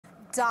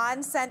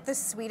Dawn sent the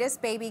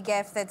sweetest baby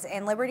gift that's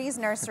in Liberty's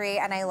nursery,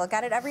 and I look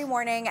at it every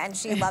morning, and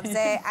she loves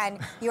it, and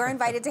you're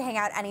invited to hang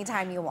out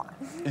anytime you want.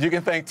 You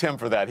can thank Tim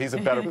for that. He's a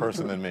better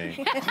person than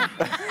me.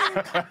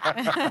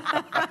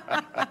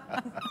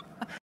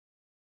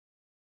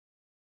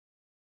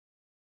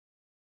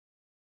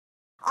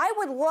 I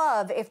would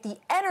love if the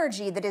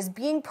energy that is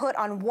being put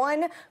on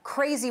one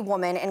crazy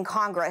woman in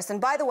Congress, and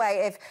by the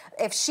way,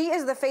 if she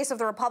is the face of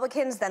the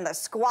Republicans, then the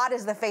squad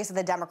is the face of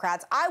the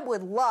Democrats. I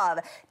would love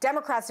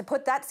Democrats to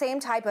put that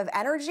same type of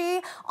energy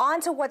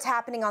onto what's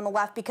happening on the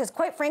left, because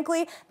quite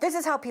frankly, this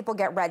is how people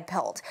get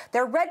red-pilled.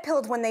 They're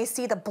red-pilled when they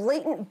see the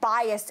blatant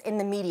bias in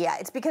the media.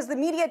 It's because the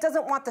media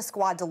doesn't want the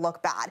squad to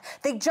look bad.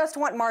 They just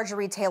want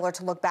Marjorie Taylor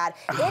to look bad.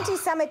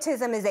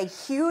 Anti-Semitism is a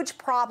huge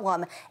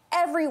problem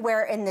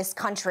everywhere in this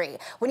country.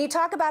 When you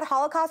talk about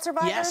Holocaust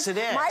survivors, yes, it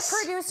is. My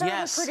producer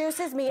who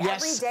produces me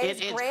every day,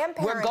 his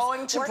grandparents. We're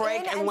going to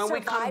break, and when we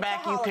come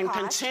back, you can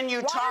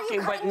continue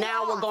talking, but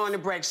now we're going to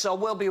break, so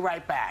we'll be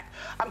right back.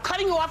 I'm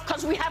cutting you off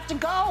because we have to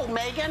go,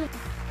 Meghan.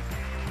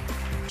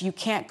 You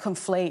can't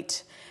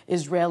conflate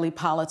Israeli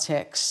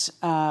politics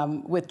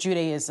with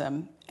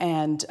Judaism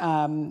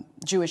and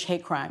Jewish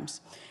hate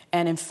crimes.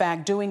 And in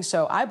fact, doing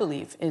so, I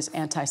believe, is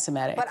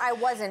anti-Semitic. But I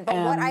wasn't. But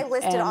what I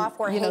listed off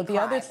were hate crimes. The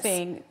other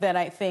thing that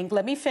I think,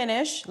 let me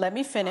finish.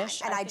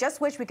 And I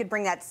just wish we could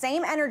bring that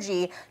same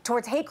energy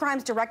towards hate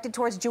crimes directed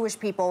towards Jewish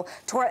people,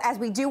 as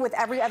we do with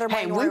every other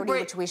minority,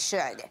 which we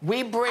should.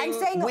 We bring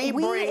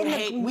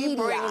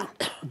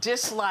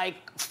dislike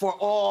for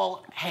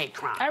all hate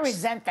crimes. I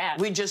resent that.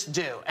 We just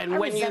do. And I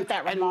resent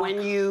that remark.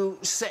 when you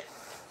say,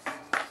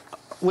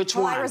 which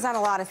one? Well, I resent a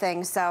lot of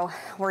things, so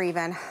we're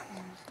even.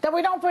 That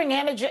we don't bring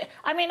energy.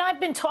 I mean, I've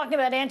been talking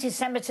about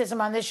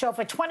anti-Semitism on this show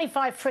for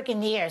 25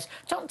 freaking years.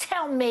 Don't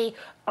tell me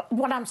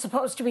what I'm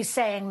supposed to be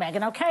saying,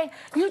 Meghan, okay?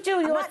 You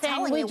do your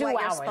thing, we do ours.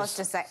 You're supposed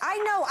to say. I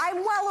know, I'm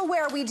well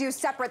aware we do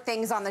separate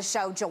things on the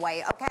show,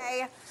 Joy,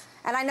 okay?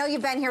 And I know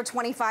you've been here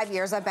 25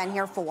 years, I've been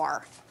here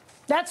 4.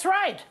 That's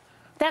right.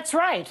 That's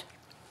right.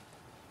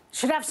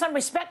 Should have some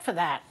respect for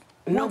that.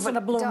 Once in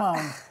a blue moon.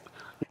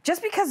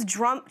 Just because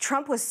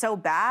Trump was so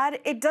bad,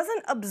 it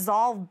doesn't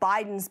absolve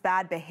Biden's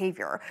bad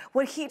behavior.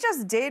 What he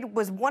just did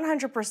was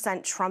 100%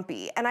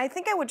 Trumpy. And I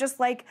think I would just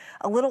like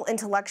a little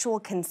intellectual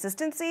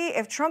consistency.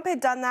 If Trump had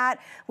done that,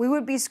 we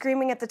would be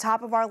screaming at the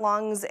top of our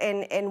lungs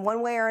in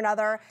one way or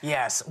another.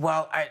 Yes.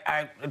 Well,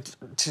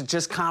 to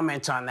just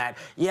comment on that,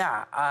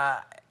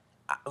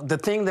 the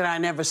thing that I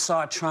never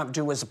saw Trump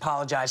do was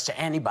apologize to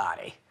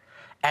anybody.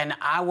 And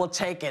I will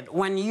take it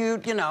when you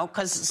know,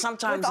 because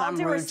sometimes I'm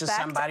rude to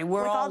somebody.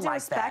 We're all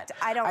like that.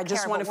 I don't care. I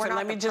just want to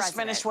let me just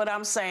finish what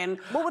I'm saying.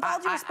 Well, with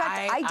all due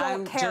respect, I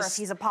don't care if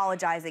he's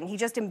apologizing. He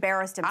just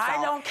embarrassed himself.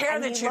 I don't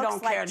care that you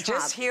don't care.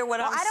 Just hear what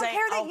I'm saying. I don't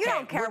care that you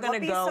don't care.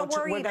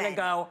 We're going to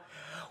go.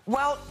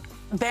 Well,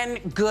 then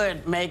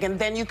good, Meghan.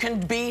 Then you can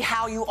be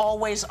how you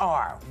always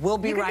are. We'll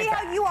be right back. You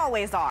can be how you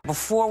always are.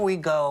 Before we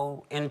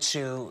go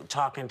into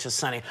talking to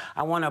Sonny,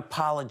 I want to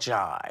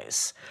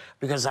apologize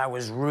because I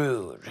was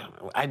rude.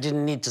 I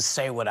didn't need to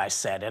say what I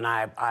said, and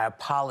I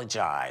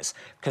apologize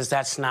because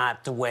that's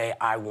not the way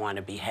I want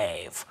to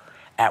behave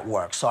at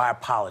work. So I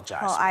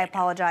apologize. Well, I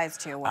apologize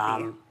too,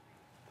 Wendy.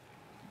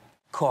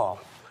 Cool.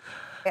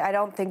 I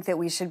don't think that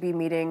we should be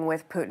meeting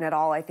with Putin at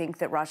all. I think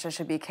that Russia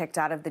should be kicked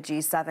out of the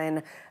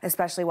G7,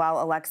 especially while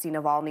Alexei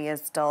Navalny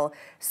is still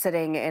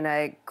sitting in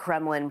a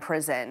Kremlin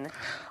prison.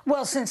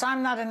 Well, since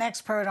I'm not an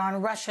expert on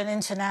Russian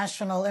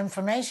international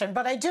information,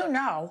 but I do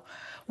know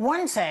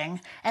one thing,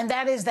 and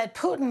that is that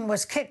Putin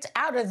was kicked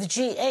out of the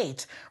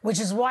G8, which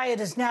is why it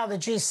is now the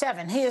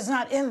G7. He is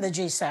not in the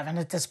G7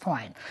 at this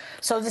point.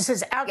 So this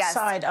is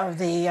outside of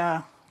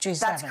the G7.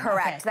 That's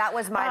correct. Okay. That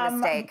was my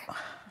mistake.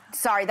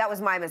 Sorry, that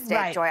was my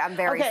mistake, Joy. I'm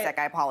very sick.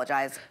 I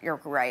apologize.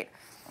 You're right.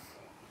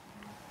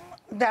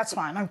 That's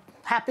fine. I'm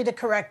happy to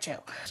correct you.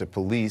 The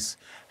police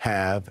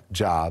have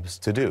jobs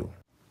to do.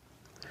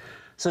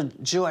 So,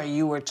 Joy,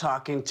 you were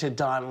talking to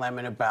Don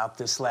Lemon about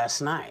this last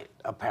night,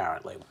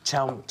 apparently.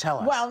 Tell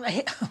us.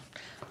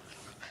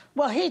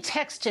 Well, he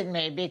texted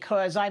me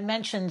because I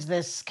mentioned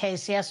this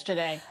case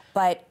yesterday.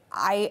 But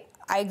I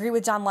agree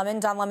with Don Lemon.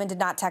 Don Lemon did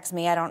not text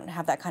me. I don't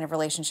have that kind of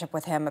relationship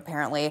with him,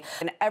 apparently.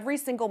 And every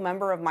single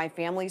member of my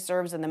family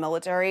serves in the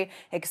military,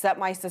 except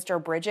my sister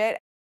Bridget.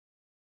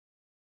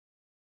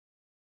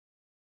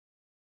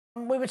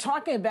 We were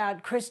talking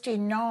about Kristi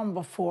Noem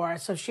before,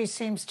 so she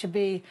seems to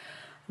be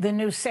the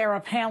new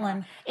Sarah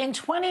Palin. In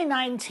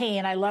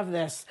 2019, I love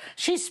this,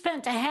 she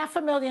spent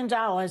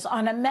 $500,000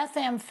 on a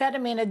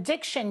methamphetamine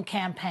addiction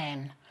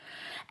campaign.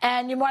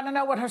 And you want to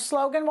know what her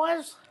slogan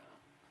was?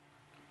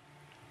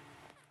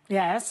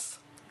 Yes.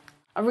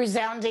 A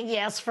resounding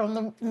yes from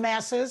the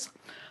masses.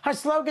 Her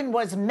slogan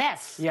was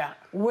meth. Yeah.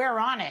 We're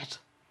on it.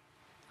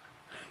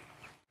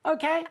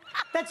 Okay?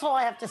 That's all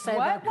I have to say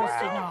about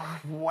Kristi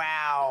Noem.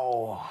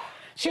 Wow.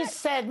 She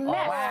said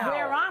meth,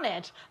 we're on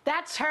it.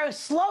 That's her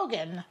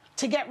slogan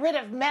to get rid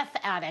of meth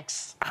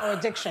addicts or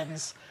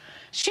addictions.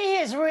 She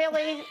is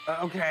really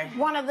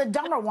one of the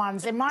dumber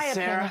ones, in my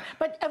opinion.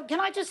 But can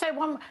I just say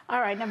one?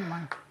 All right, never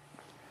mind.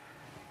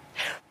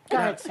 Go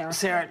ahead,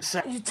 Sarah.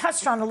 Sarah. You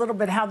touched on a little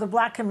bit how the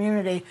black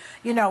community,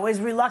 you know, is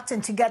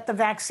reluctant to get the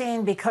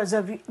vaccine because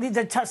of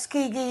the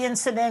Tuskegee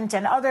incident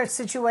and other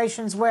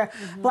situations where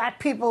black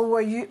people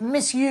were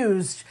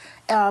misused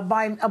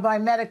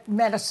by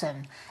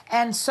medicine.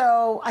 And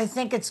so I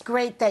think it's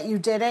great that you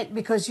did it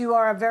because you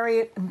are a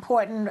very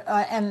important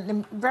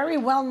and very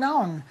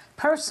well-known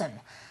person.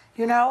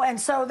 You know, and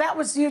so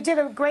you did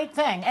a great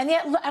thing. And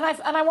yet,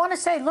 and I want to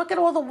say, look at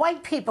all the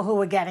white people who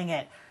were getting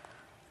it.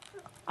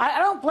 I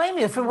don't blame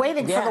you for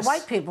waiting for the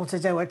white people to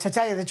do it, to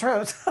tell you the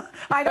truth.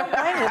 I don't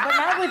blame you, but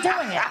now we're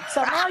doing it.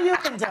 So now you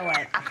can do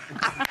it.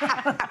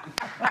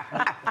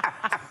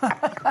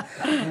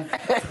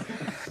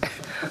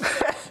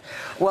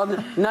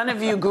 Well, none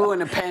of you grew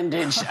an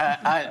appendage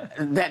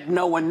that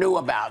no one knew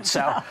about,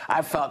 so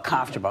I felt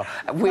comfortable.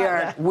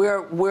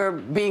 We're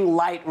being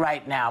light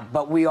right now,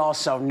 but we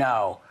also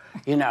know,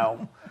 you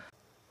know.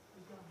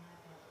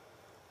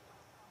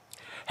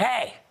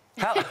 Hey.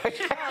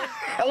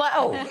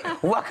 Hello.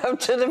 Welcome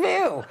to The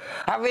View.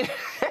 I mean,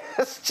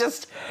 it's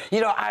just,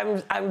 you know,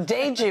 I'm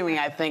daydreaming,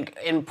 I think,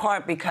 in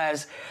part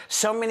because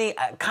so many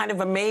kind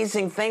of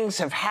amazing things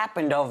have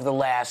happened over the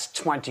last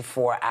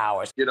 24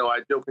 hours. You know, I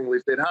jokingly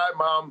said, "Hi,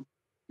 Mom.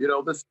 You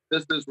know, this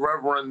is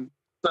Reverend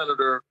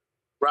Senator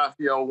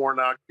Raphael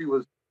Warnock." She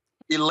was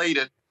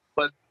elated,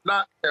 but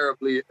not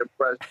terribly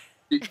impressed.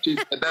 She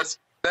said, "That's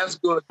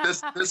good.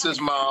 This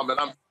is Mom, and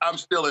I'm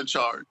still in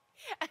charge."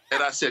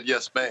 And I said,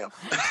 "Yes, ma'am."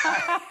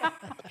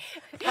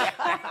 Yes,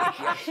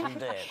 you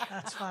did.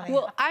 That's funny.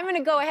 Well, I'm going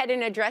to go ahead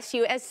and address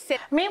you as...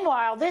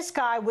 Meanwhile, this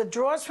guy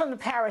withdraws from the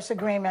Paris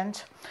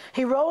Agreement.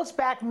 He rolls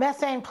back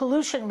methane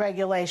pollution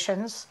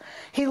regulations.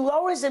 He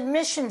lowers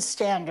emission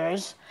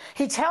standards.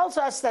 He tells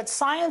us that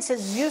science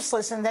is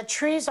useless and that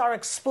trees are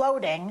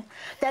exploding,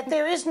 that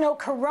there is no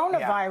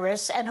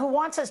coronavirus, and who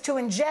wants us to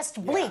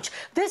ingest bleach.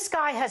 This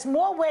guy has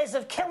more ways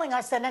of killing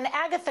us than an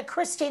Agatha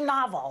Christie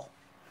novel.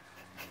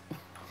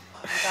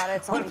 God,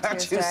 it's What only about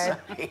Tuesday.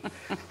 you, Sonny?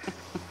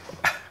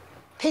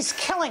 He's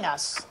killing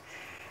us.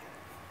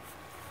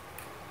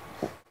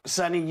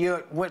 Sonny,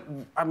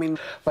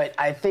 but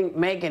I think,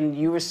 Meghan,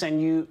 you were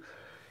saying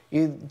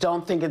you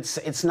don't think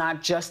it's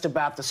not just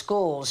about the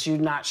schools. You're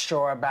not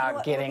sure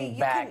about getting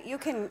back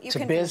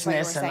to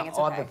business and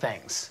all the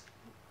things.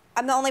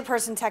 I'm the only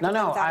person technically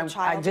without a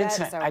child yet,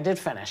 so... I did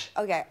finish.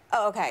 Okay.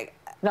 Oh, okay.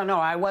 No,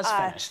 I was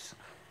finished.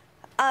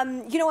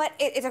 You know what?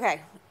 It's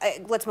okay.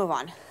 Let's move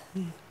on.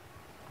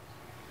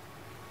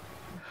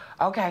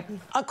 Okay.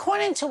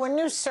 According to a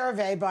new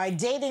survey by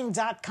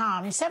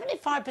Dating.com,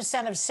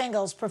 75% of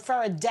singles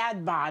prefer a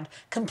dad bod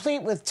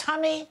complete with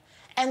tummy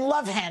and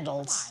love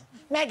handles.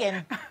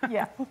 Meghan,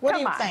 what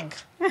do you think?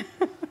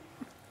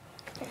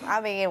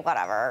 I mean,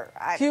 whatever.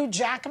 Hugh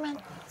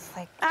Jackman?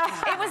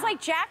 It was like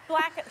Jack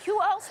Black.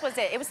 Who else was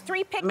it? It was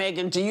 3 pictures.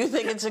 Meghan, do you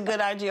think it's a good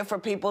idea for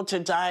people to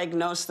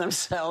diagnose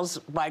themselves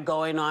by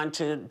going on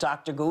to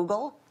Dr.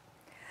 Google?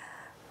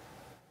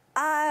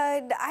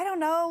 I don't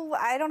know.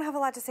 I don't have a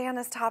lot to say on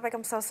this topic.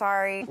 I'm so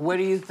sorry. What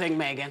do you think,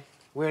 Meghan?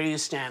 Where do you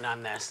stand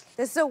on this?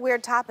 This is a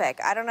weird topic.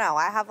 I don't know.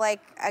 I have, like,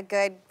 a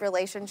good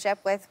relationship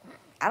with...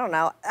 I don't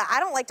know. I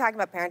don't like talking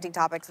about parenting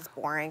topics. It's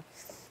boring.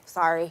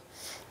 Sorry.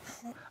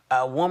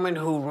 A woman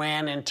who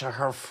ran into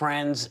her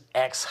friend's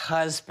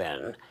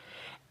ex-husband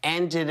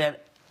ended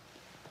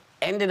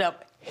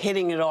up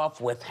hitting it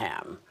off with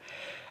him.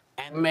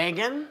 And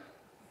Meghan,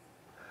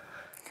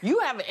 you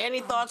have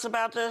any thoughts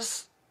about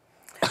this?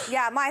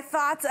 Yeah, my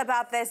thoughts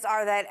about this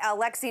are that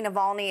Alexei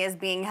Navalny is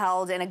being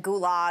held in a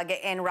gulag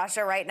in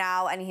Russia right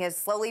now, and he is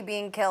slowly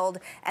being killed,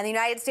 and the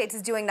United States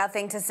is doing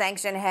nothing to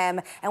sanction him,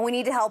 and we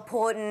need to help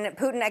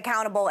Putin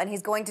accountable, and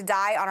he's going to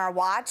die on our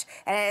watch,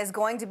 and it is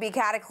going to be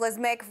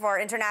cataclysmic for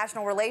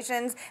international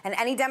relations, and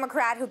any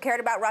Democrat who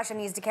cared about Russia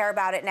needs to care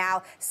about it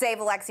now.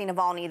 Save Alexei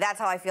Navalny. That's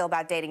how I feel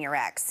about dating your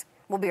ex.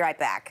 We'll be right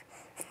back.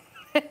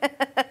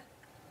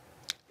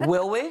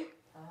 Will we?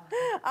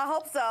 I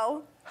hope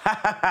so.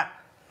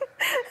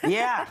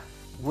 Yeah,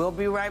 we'll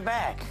be right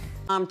back.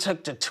 Mom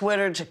took to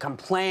Twitter to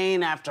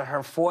complain after her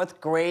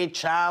 4th grade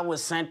child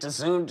was sent to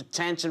Zoom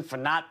detention for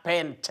not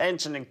paying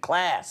attention in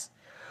class.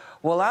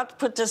 Well, I'll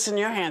put this in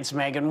your hands,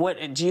 Meghan.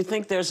 What do you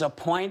think there's a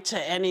point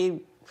to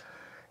any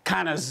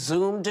kind of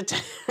Zoom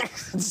detention?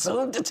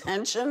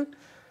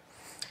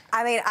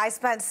 I mean, I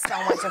spent so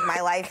much of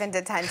my life in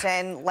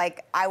detention.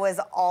 Like, I was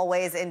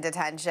always in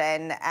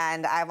detention,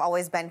 and I've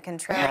always been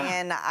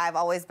contrarian. I've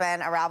always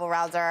been a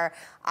rabble-rouser.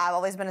 I've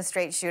always been a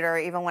straight shooter,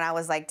 even when I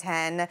was, like,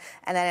 10.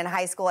 And then in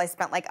high school, I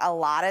spent, like, a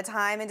lot of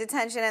time in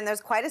detention, and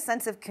there's quite a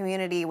sense of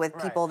community with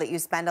people that you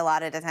spend a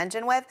lot of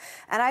detention with.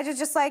 And I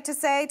just like to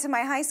say to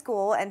my high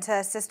school and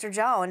to Sister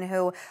Joan,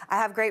 who I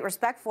have great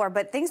respect for,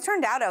 but things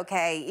turned out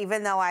okay,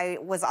 even though I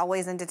was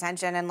always in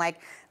detention and,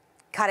 like,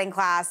 cutting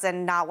class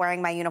and not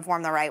wearing my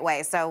uniform the right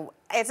way. So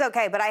it's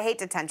okay, but I hate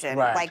detention.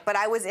 Right. Like, but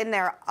I was in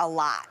there a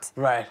lot.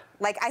 Right.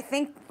 Like, I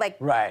think, like,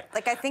 right.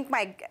 Like, I think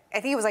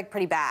it was, like,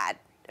 pretty bad.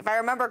 if I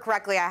remember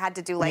correctly, I had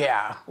to do like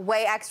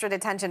way extra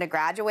detention to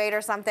graduate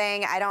or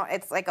something.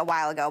 It's like a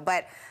while ago,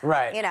 but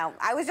you know,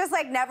 I was just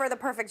like never the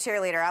perfect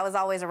cheerleader. I was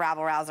always a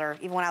rabble rouser,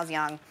 even when I was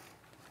young.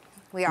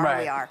 We are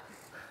who we are.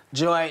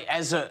 Joy,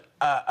 as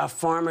a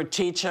former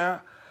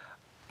teacher,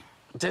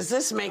 does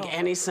this make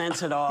any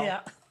sense at all?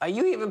 Yeah. Are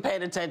you even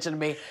paying attention to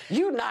me?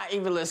 You're not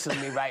even listening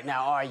to me right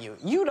now, are you?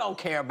 You don't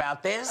care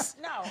about this.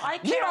 No, I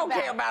care. You don't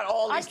care about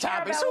all these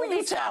topics. Who are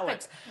you telling?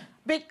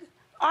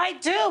 I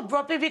do,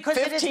 Brooklyn, because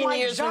it is my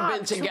years job we've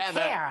been together.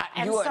 to care,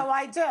 and so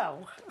I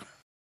do.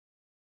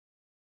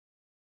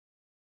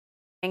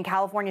 And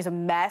California's a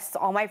mess.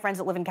 All my friends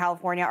that live in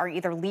California are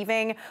either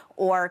leaving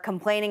or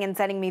complaining and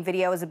sending me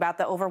videos about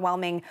the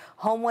overwhelming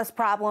homeless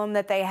problem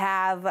that they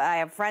have. I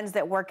have friends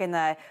that work in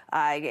the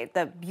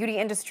beauty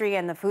industry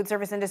and the food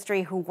service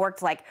industry who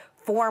worked like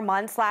 4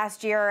 months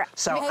last year.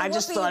 So I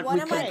just thought we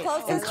could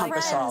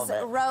encompass all of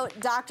it. Wrote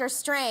Doctor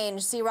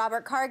Strange, see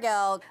Robert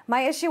Cargill.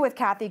 My issue with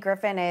Kathy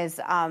Griffin is,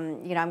 you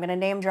know, I'm going to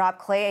name drop.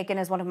 Clay Aiken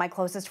is one of my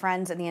closest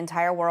friends in the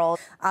entire world.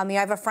 You know, I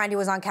have a friend who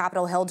was on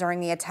Capitol Hill during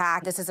the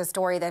attack. This is a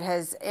story that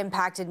has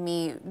impacted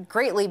me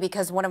greatly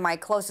because one of my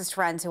closest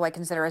friends, who I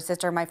consider a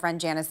sister, my friend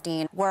Janice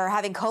Dean, were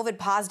having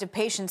COVID-positive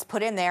patients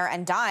put in there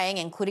and dying,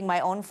 including my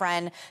own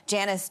friend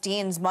Janice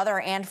Dean's mother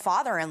and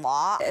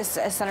father-in-law.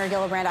 Senator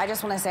Gillibrand, I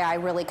just want to say I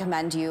really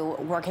commend you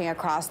working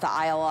across the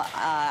aisle.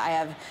 I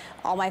have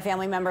all my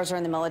family members are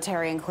in the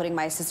military, including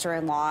my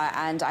sister-in-law,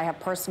 and I have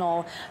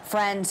personal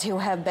friends who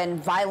have been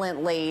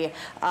violently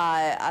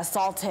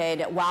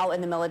assaulted while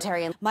in the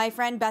military. My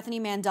friend Bethany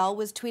Mandel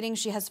was tweeting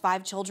she has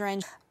 5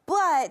 children.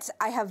 But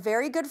I have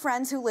very good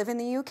friends who live in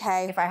the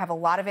UK. If I have a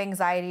lot of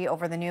anxiety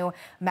over the new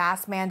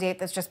mask mandate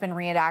that's just been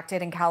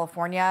reenacted in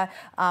California,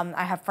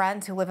 I have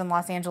friends who live in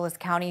Los Angeles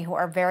County who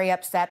are very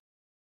upset.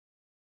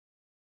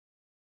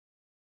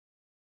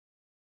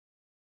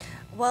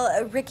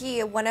 Well,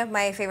 Ricky, one of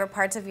my favorite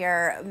parts of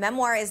your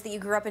memoir is that you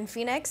grew up in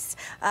Phoenix,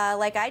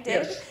 like I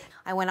did. Yes.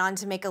 I went on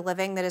to make a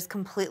living that is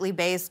completely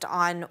based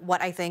on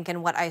what I think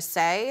and what I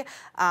say.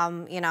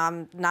 You know,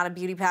 I'm not a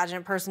beauty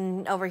pageant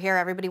person over here.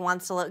 Everybody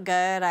wants to look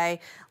good. I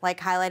like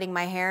highlighting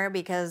my hair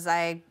because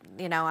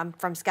you know, I'm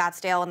from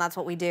Scottsdale and that's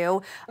what we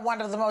do.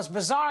 One of the most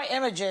bizarre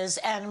images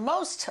and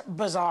most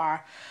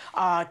bizarre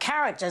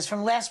characters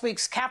from last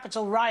week's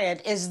Capitol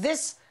riot is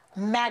this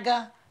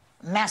MAGA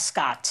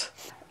mascot.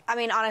 I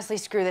mean, honestly,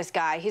 screw this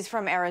guy. He's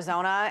from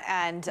Arizona,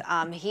 and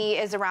he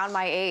is around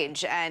my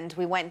age, and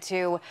we went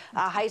to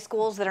high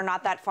schools that are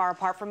not that far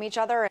apart from each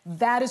other.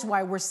 That is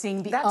why we're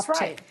seeing the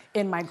uptick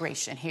in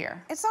migration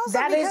here. It's also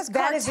that because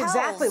is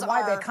exactly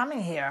why they're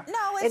coming here.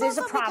 No, it's it is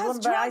also a problem,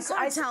 but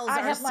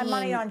I have my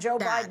money on Joe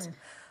Biden.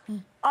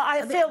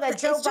 I feel that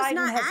Joe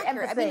Biden has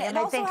empathy, and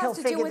I think he'll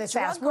figure this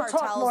out. We'll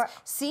talk more.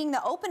 Seeing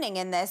the opening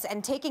in this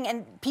and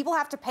people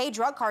have to pay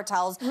drug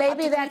cartels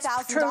maybe up to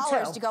that's true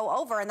too to go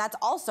over, and that's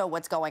also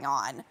what's going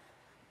on.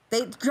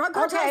 Drug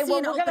cartels see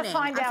an opening. We're going to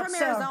find out from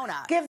soon.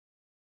 Arizona.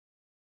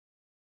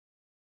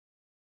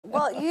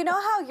 Well, you know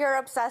how you're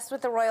obsessed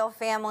with the royal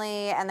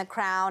family and the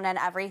crown and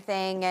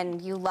everything,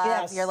 and you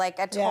love, you're like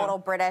a total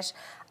British.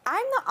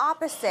 I'm the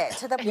opposite,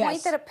 to the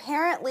point that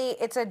apparently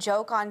it's a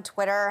joke on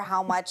Twitter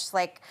how much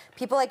like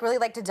people like really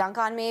like to dunk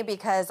on me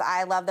because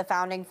I love the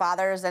founding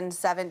fathers in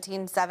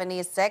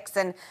 1776,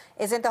 and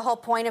isn't the whole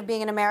point of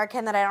being an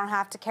American that I don't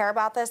have to care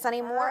about this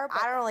anymore?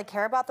 I don't really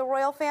care about the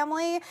royal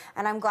family,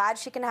 and I'm glad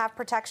she can have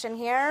protection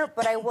here,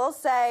 but I will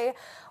say,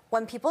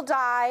 when people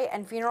die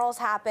and funerals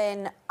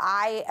happen,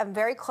 I am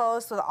very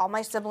close with all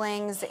my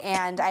siblings,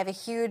 and I have a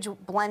huge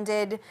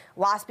blended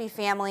waspy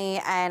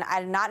family, and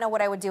I did not know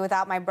what I would do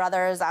without my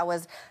brothers. I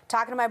was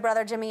talking to my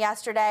brother Jimmy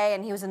yesterday,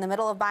 and he was in the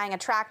middle of buying a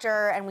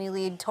tractor, and we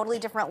lead totally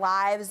different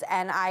lives,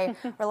 and I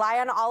rely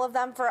on all of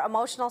them for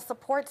emotional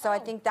support, so I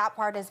think that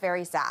part is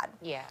very sad.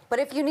 Yeah. But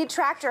if you need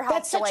tractor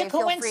help, feel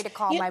free to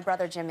call my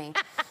brother Jimmy.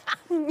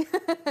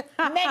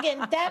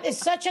 Meghan, that is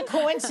such a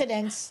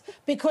coincidence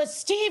because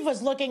Steve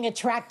was looking at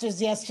tractors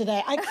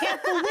yesterday. I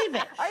can't believe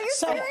it. Are you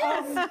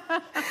serious?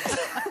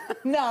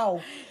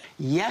 No.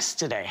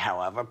 Yesterday,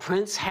 however,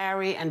 Prince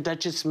Harry and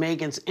Duchess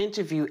Meghan's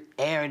interview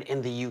aired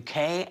in the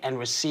UK and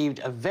received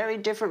a very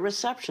different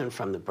reception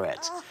from the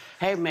Brits.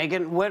 Hey,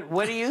 Meghan,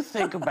 what do you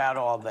think about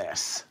all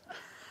this?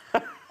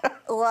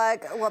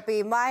 Look,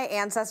 Whoopi, my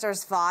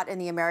ancestors fought in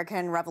the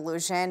American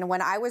Revolution.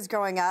 When I was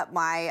growing up,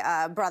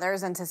 my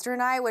brothers and sister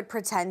and I would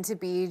pretend to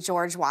be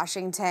George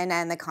Washington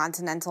and the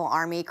Continental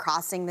Army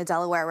crossing the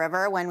Delaware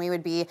River when we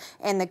would be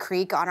in the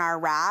creek on our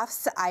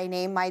rafts. I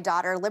named my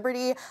daughter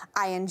Liberty.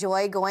 I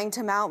enjoy going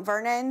to Mount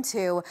Vernon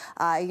to,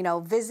 you know,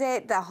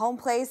 visit the home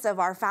place of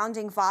our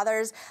founding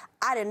fathers.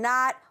 I do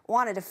not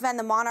want to defend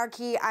the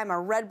monarchy. I'm a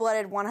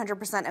red-blooded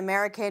 100%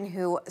 American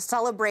who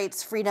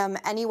celebrates freedom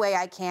any way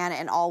I can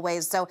in all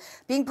ways. So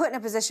being put in a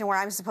position where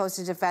I'm supposed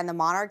to defend the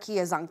monarchy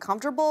is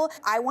uncomfortable.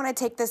 I want to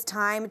take this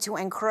time to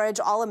encourage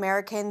all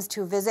Americans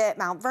to visit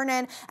Mount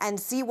Vernon and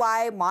see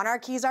why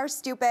monarchies are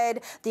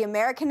stupid. The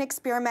American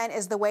experiment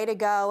is the way to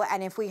go.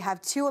 And if we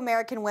have two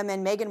American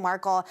women, Meghan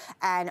Markle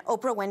and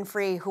Oprah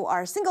Winfrey, who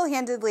are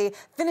single-handedly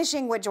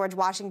finishing what George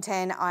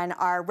Washington and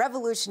our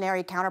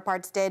revolutionary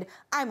counterparts did,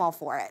 I'm all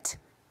for it.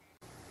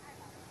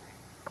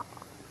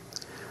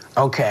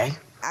 Okay.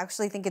 I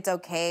actually think it's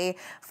okay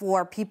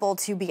for people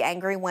to be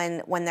angry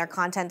when their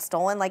content's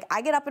stolen. Like,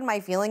 I get up in my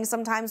feelings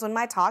sometimes when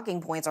my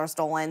talking points are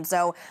stolen.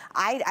 So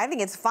I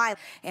think it's fine.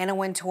 Anna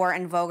Wintour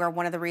and Vogue are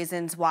one of the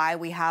reasons why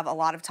we have a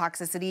lot of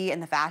toxicity in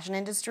the fashion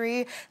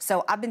industry.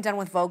 So I've been done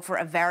with Vogue for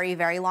a very,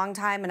 very long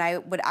time, and I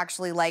would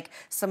actually like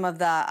some of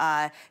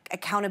the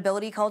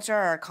accountability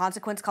culture or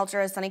consequence culture,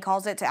 as Sunny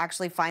calls it, to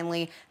actually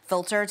finally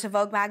filter to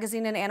Vogue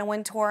magazine and Anna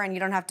Wintour. And you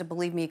don't have to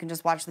believe me. You can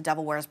just watch The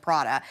Devil Wears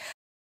Prada.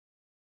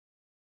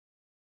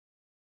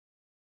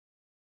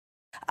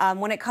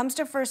 When it comes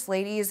to first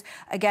ladies,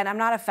 again, I'm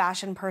not a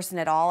fashion person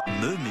at all.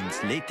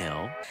 Moments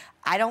later.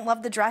 I don't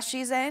love the dress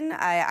she's in.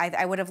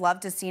 I would have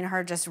loved to seen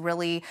her just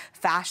really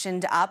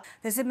fashioned up.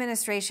 This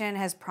administration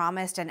has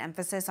promised an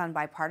emphasis on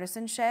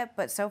bipartisanship,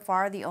 but so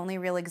far the only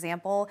real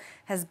example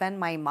has been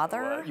my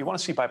mother. You want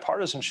to see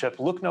bipartisanship?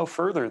 Look no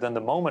further than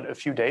the moment a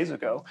few days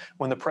ago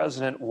when the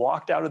president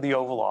walked out of the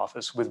Oval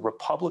Office with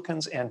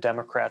Republicans and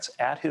Democrats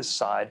at his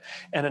side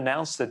and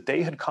announced that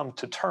they had come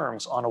to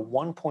terms on a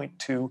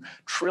 $1.2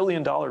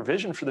 trillion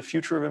vision for the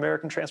future of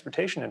American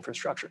transportation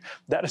infrastructure.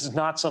 That is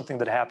not something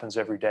that happens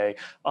every day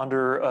under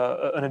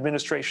an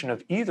administration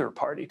of either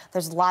party.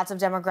 There's lots of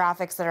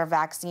demographics that are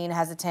vaccine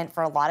hesitant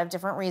for a lot of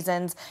different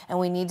reasons, and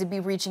we need to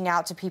be reaching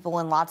out to people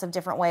in lots of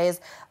different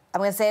ways.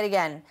 I'm going to say it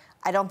again.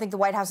 I don't think the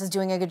White House is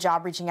doing a good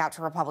job reaching out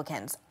to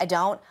Republicans. I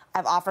don't.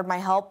 I've offered my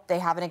help. They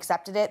haven't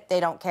accepted it. They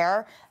don't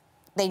care.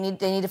 They need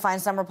to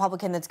find some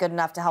Republican that's good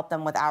enough to help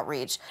them with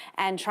outreach.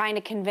 And trying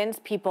to convince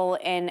people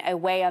in a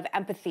way of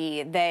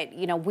empathy that,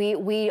 you know,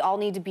 we all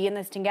need to be in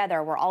this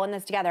together. We're all in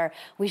this together.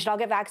 We should all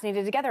get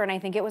vaccinated together. And I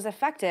think it was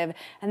effective.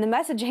 And the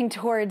messaging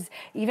towards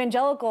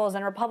evangelicals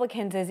and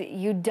Republicans is,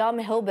 you dumb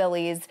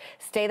hillbillies,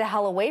 stay the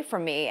hell away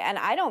from me. And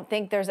I don't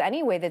think there's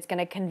any way that's going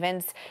to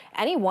convince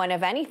anyone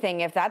of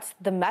anything if that's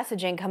the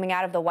messaging coming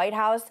out of the White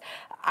House.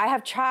 I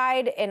have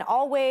tried in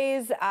all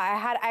ways.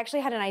 I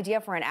actually had an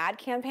idea for an ad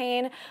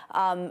campaign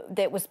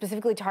that was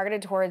specifically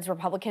targeted towards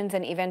Republicans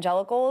and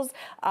evangelicals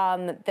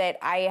that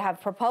I have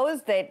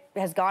proposed that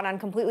has gone on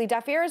completely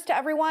deaf ears to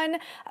everyone.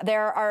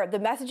 The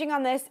messaging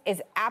on this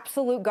is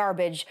absolute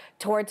garbage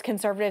towards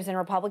conservatives and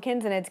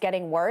Republicans, and it's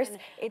getting worse.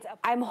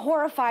 I'm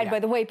horrified by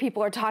the way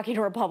people are talking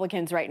to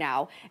Republicans right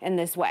now in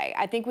this way.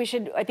 I think we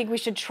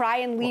should try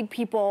and lead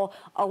people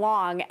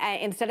along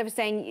instead of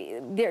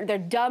saying they're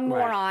dumb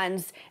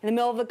morons in the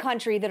middle of the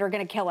country that are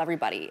going to kill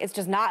everybody. It's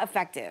just not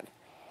effective.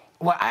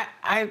 Well,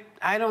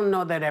 I don't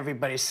know that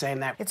everybody's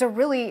saying that.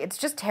 It's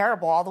just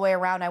terrible all the way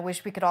around. I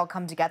wish we could all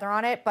come together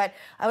on it. But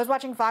I was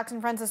watching Fox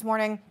and Friends this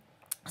morning.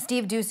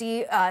 Steve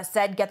Doocy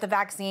said, get the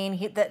vaccine.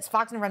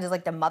 Fox and Friends is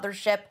like the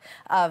mothership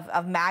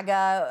of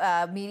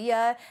MAGA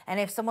media. And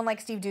if someone like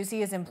Steve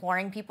Doocy is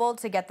imploring people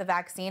to get the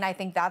vaccine, I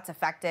think that's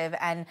effective.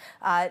 And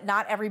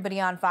not everybody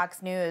on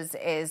Fox News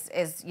is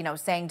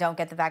saying don't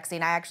get the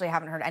vaccine. I actually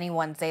haven't heard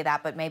anyone say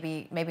that, but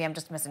maybe I'm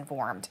just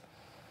misinformed.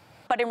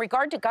 But in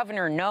regard to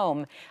Governor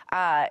Noem,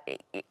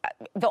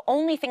 the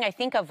only thing I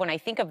think of when I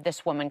think of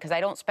this woman, because I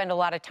don't spend a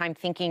lot of time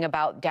thinking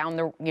about down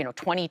the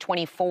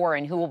 2024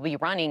 and who will be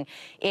running,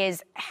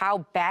 is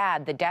how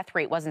bad the death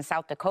rate was in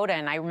South Dakota.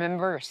 And I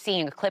remember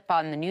seeing a clip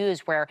on the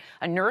news where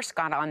a nurse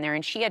got on there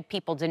and she had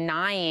people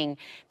denying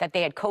that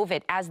they had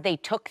COVID as they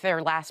took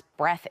their last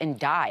breath and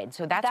died.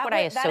 So that's what I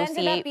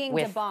associate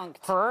with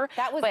her.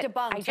 That was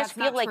debunked. I just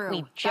feel like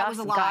we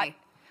just got.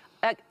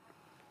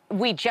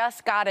 We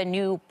just got a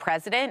new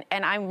president,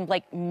 and I'm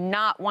like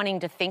not wanting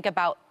to think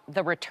about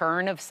the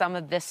return of some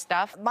of this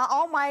stuff.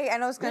 I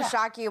know it's going to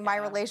shock you, my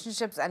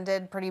relationships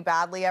ended pretty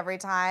badly every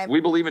time. We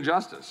believe in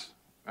justice,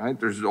 right?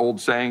 There's old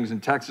sayings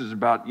in Texas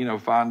about,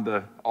 find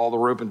all the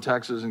rope in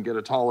Texas and get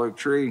a tall oak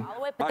tree.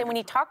 But then when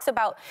he talks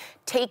about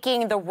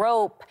taking the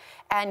rope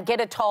and get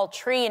a tall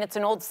tree, and it's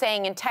an old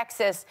saying in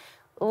Texas,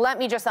 let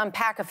me just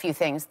unpack a few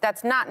things.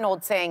 That's not an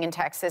old saying in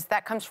Texas.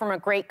 That comes from a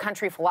great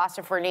country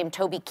philosopher named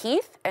Toby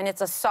Keith, and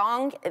it's a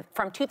song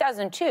from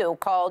 2002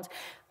 called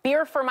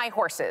Beer for My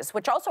Horses,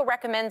 which also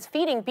recommends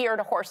feeding beer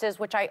to horses,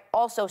 which I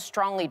also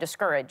strongly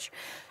discourage.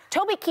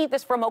 Toby Keith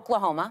is from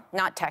Oklahoma,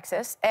 not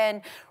Texas,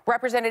 and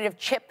Representative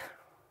Chip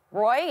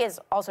Roy is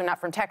also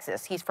not from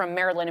Texas. He's from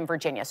Maryland and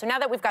Virginia. So now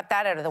that we've got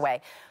that out of the way.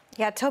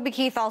 Yeah, Toby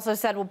Keith also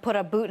said we'll put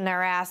a boot in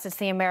their ass. It's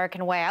the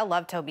American way. I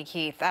love Toby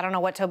Keith. I don't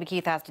know what Toby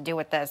Keith has to do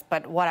with this,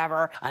 but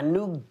whatever. A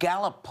new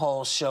Gallup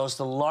poll shows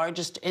the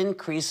largest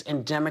increase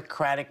in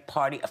Democratic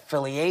Party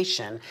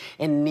affiliation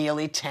in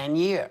nearly 10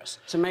 years.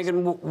 So,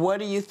 Meghan, what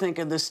do you think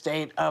of the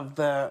state of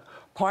the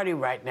party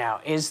right now?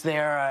 Is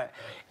there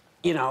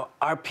You know,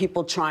 are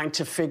people trying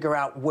to figure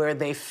out where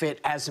they fit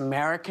as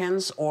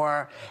Americans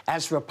or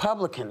as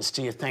Republicans,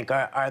 do you think?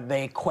 Are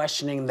they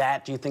questioning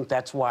that? Do you think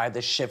that's why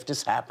the shift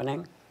is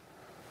happening?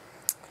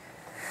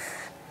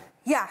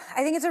 Yeah,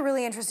 I think it's a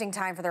really interesting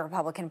time for the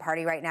Republican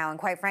Party right now. And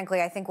quite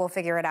frankly, I think we'll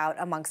figure it out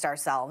amongst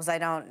ourselves. I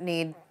don't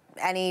need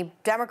any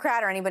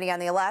Democrat or anybody on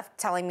the left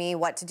telling me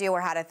what to do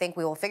or how to think.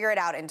 We will figure it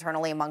out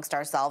internally amongst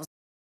ourselves.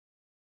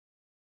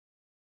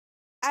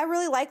 I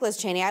really like Liz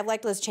Cheney. I've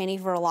liked Liz Cheney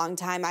for a long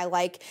time. I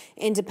like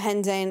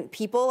independent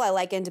people. I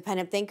like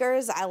independent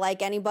thinkers. I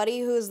like anybody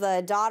who's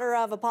the daughter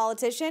of a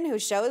politician who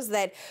shows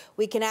that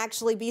we can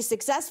actually be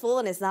successful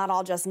and it's not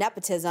all just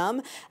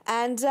nepotism.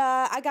 And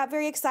I got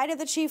very excited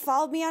that she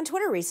followed me on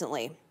Twitter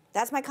recently.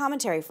 That's my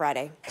commentary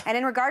Friday. And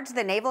in regard to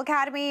the Naval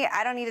Academy,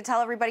 I don't need to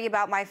tell everybody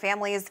about my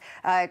family's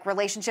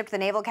relationship to the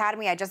Naval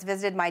Academy. I just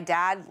visited my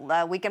dad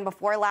weekend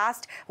before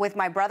last with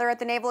my brother at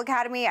the Naval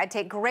Academy. I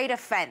take great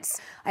offense.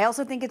 I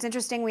also think it's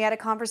interesting. We had a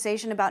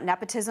conversation about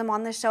nepotism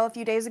on this show a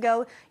few days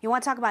ago. You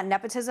want to talk about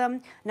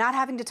nepotism? Not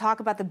having to talk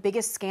about the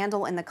biggest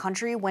scandal in the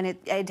country when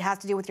it has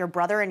to do with your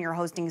brother and you're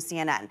hosting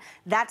CNN.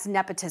 That's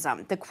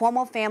nepotism. The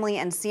Cuomo family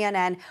and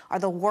CNN are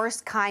the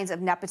worst kinds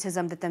of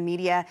nepotism that the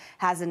media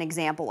has an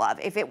example of.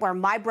 If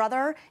my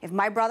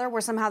brother were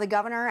somehow the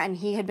governor and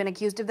he had been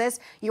accused of this,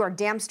 you are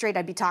damn straight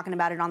I'd be talking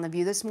about it on The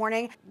View this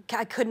morning.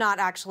 I could not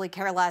actually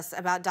care less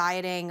about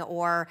dieting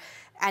or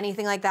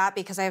anything like that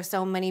because I have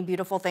so many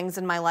beautiful things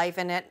in my life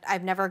and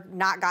I've never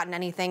not gotten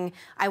anything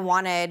I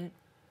wanted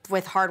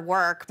with hard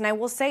work. And I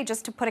will say,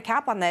 just to put a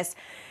cap on this,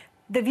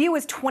 The View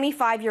is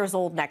 25 years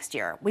old next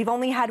year. We've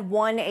only had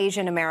one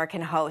Asian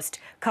American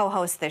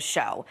co-host this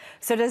show.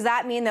 So does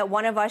that mean that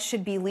one of us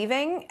should be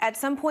leaving at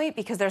some point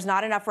because there's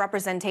not enough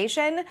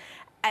representation?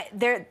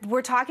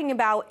 We're talking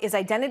about, is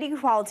identity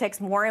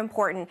politics more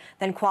important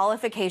than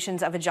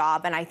qualifications of a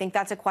job? And I think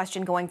that's a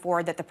question going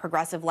forward that the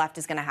progressive left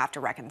is going to have to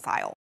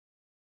reconcile.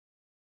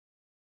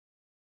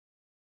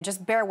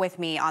 Just bear with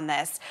me on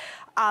this.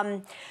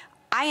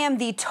 I am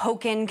the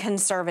token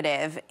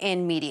conservative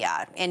in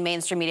media, in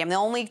mainstream media. I'm the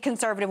only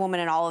conservative woman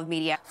in all of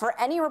media. For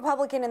any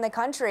Republican in the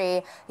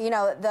country, you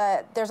know,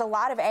 there's a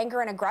lot of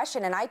anger and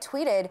aggression. And I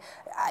tweeted,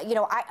 you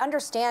know, I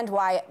understand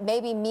why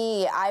maybe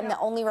I'm the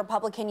only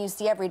Republican you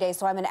see every day,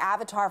 so I'm an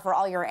avatar for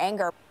all your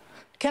anger.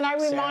 Can I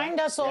remind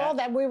us all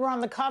that we were on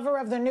the cover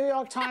of the New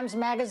York Times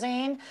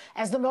Magazine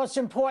as the most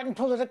important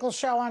political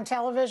show on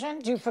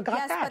television? You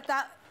forgot that? Yes,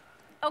 but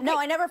Okay. No,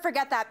 I never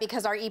forget that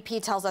because our EP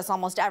tells us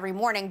almost every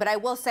morning. But I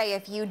will say,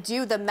 if you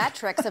do the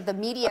metrics of the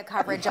media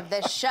coverage of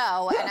this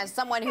show, and as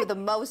someone who the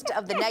most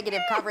of the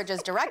negative coverage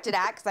is directed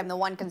at, because I'm the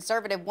one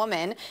conservative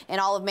woman in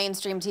all of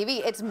mainstream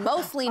TV, it's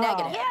mostly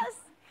negative. Yes.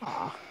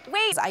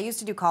 Wait. I used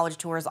to do college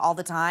tours all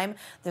the time.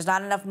 There's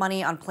not enough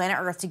money on planet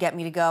Earth to get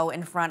me to go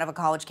in front of a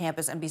college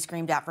campus and be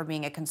screamed at for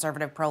being a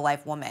conservative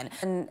pro-life woman.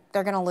 And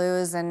they're going to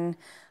lose, and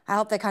I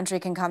hope the country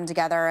can come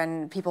together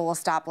and people will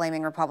stop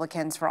blaming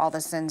Republicans for all the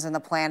sins in the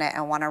planet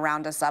and want to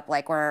round us up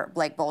like we're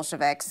like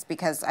Bolsheviks,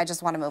 because I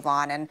just want to move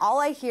on. And all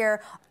I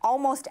hear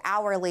almost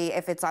hourly,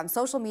 if it's on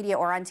social media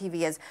or on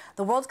TV, is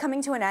the world's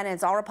coming to an end and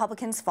it's all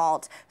Republicans'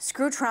 fault.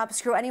 Screw Trump,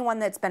 screw anyone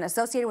that's been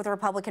associated with the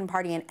Republican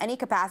Party in any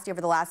capacity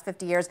over the last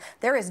 50 years.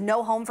 There is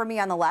no home for me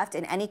on the left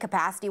in any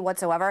capacity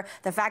whatsoever.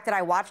 The fact that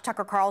I watch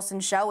Tucker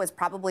Carlson's show is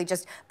probably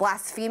just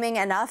blaspheming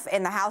enough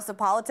in the House of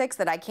Politics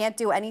that I can't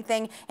do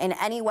anything in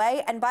any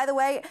way. And by the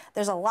way,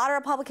 there's a lot of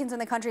Republicans in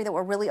the country that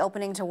were really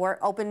opening to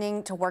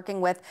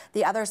working with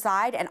the other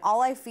side, and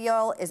all I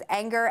feel is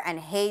anger and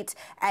hate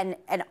and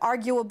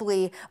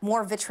arguably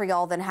more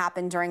vitriol than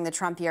happened during the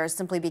Trump years,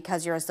 simply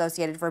because you're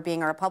associated for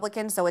being a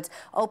Republican. So it's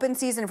open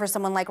season for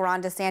someone like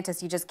Ron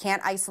DeSantis. You just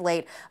can't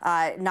isolate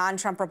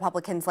non-Trump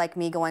Republicans like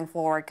me going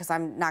forward, because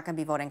I'm not going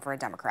to be voting for a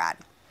Democrat.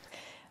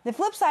 The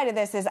flip side of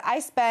this is I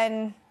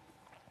spend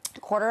a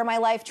quarter of my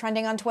life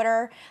trending on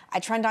Twitter. I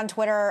trend on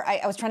Twitter.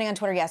 I was trending on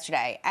Twitter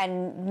yesterday,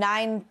 and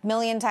 9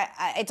 million times.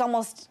 It's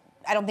almost,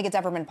 I don't think it's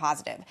ever been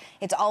positive.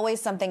 It's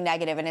always something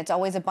negative, and it's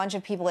always a bunch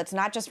of people. It's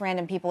not just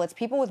random people. It's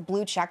people with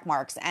blue check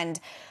marks. And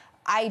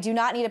I do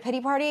not need a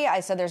pity party. I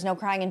said there's no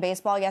crying in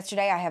baseball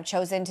yesterday. I have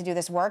chosen to do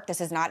this work. This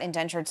is not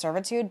indentured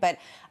servitude, but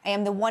I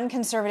am the one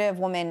conservative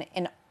woman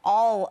in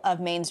all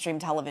of mainstream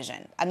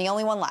television. I'm the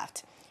only one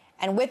left.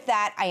 And with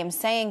that, I am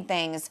saying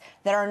things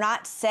that are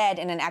not said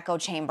in an echo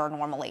chamber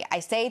normally. I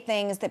say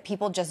things that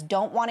people just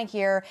don't want to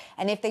hear.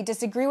 And if they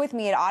disagree with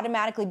me, it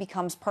automatically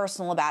becomes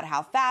personal about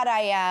how fat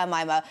I am.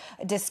 I'm a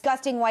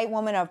disgusting white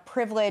woman of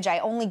privilege. I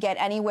only get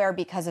anywhere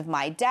because of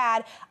my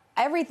dad.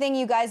 Everything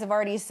you guys have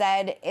already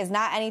said is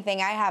not anything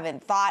I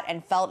haven't thought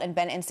and felt and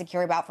been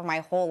insecure about for my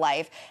whole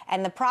life.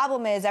 And the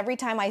problem is, every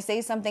time I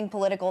say something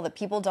political that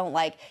people don't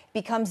like, it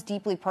becomes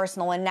deeply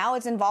personal. And now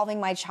it's involving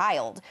my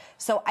child.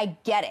 So I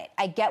get it.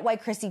 I get why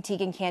Chrissy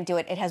Teigen can't do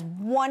it. It has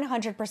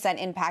 100%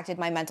 impacted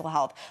my mental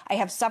health. I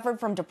have suffered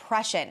from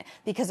depression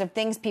because of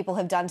things people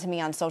have done to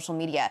me on social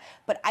media.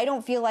 But I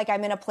don't feel like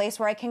I'm in a place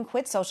where I can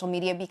quit social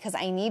media because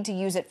I need to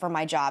use it for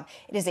my job.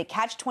 It is a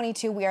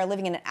catch-22. We are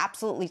living in an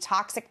absolutely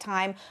toxic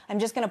time. I'm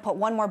just going to put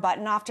one more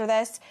button after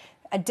this.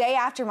 A day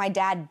after my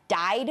dad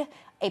died,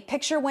 a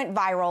picture went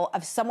viral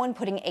of someone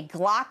putting a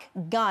Glock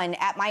gun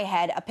at my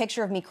head, a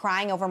picture of me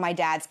crying over my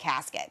dad's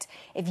casket.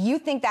 If you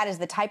think that is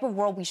the type of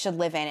world we should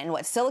live in and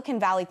what Silicon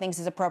Valley thinks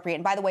is appropriate,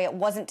 and by the way, it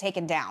wasn't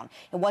taken down.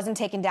 It wasn't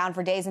taken down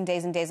for days and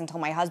days and days until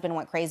my husband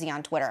went crazy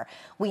on Twitter.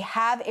 We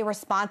have a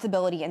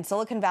responsibility, and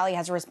Silicon Valley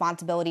has a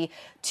responsibility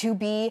to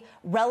be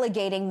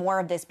relegating more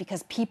of this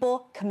because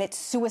people commit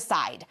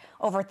suicide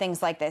over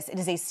things like this. It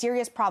is a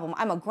serious problem.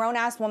 I'm a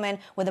grown-ass woman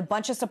with a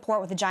bunch of support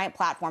with a giant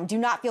platform. Do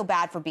not feel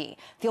bad for B.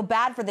 Feel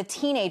bad for the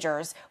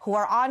teenagers who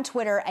are on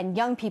Twitter and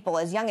young people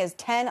as young as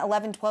 10,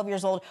 11, 12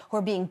 years old who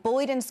are being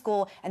bullied in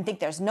school and think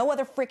there's no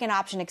other freaking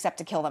option except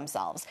to kill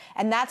themselves.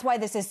 And that's why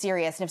this is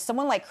serious. And if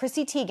someone like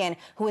Chrissy Teigen,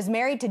 who is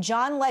married to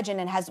John Legend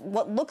and has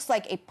what looks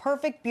like a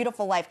perfect,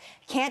 beautiful life,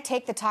 can't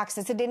take the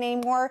toxicity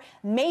anymore,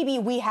 maybe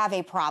we have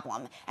a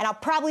problem. And I'll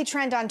probably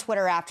trend on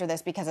Twitter after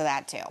this because of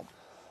that too.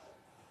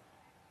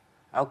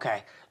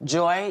 Okay.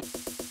 Joy?